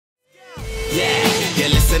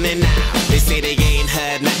listening now. They say they ain't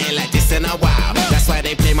heard nothing like this in a while. That's why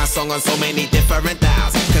they play my song on so many different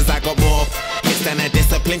dials. Cause I got more hits than a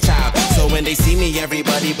disciplined child. So when they see me,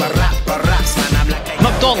 everybody baraps, man, I'm like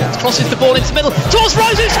McDonald crosses the ball into the middle towards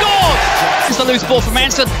Rose, who scored! It's the loose ball from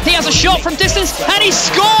Manston. He has a shot from distance and he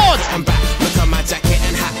scored! I'm back, look at my jacket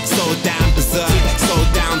and hat. So down berserk, so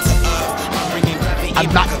down to earth. And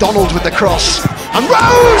McDonald with the cross. And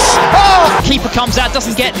Rose! Oh! Keeper comes out,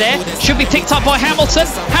 doesn't get there. Should be picked up by Hamilton.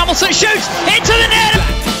 Hamilton shoots into the net!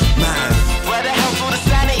 Man, where the hell's all the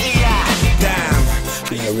sanity at? Damn.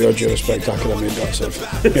 You know, with all due respect, academy, that's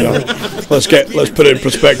it. You know, let's put it in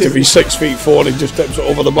perspective. He's 6'4" and he just tips it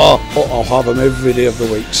over the bar. Oh, I'll have him every day of the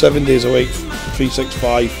week, 7 days a week,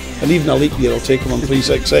 365, and even a leap year I'll take him on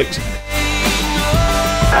 366.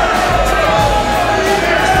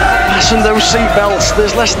 Fasten those seatbelts.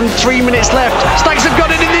 There's less than 3 minutes left. Stags have got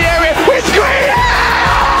it in the area. It's green!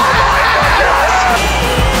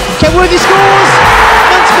 Kenworthy scores!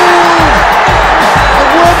 Mansfield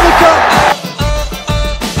have won the cup.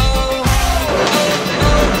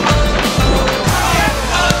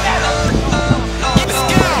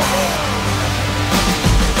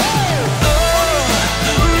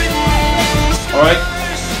 All right,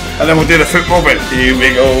 and then we'll do the football bit. Here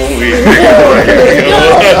we go. Here we go. Here we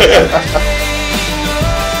go.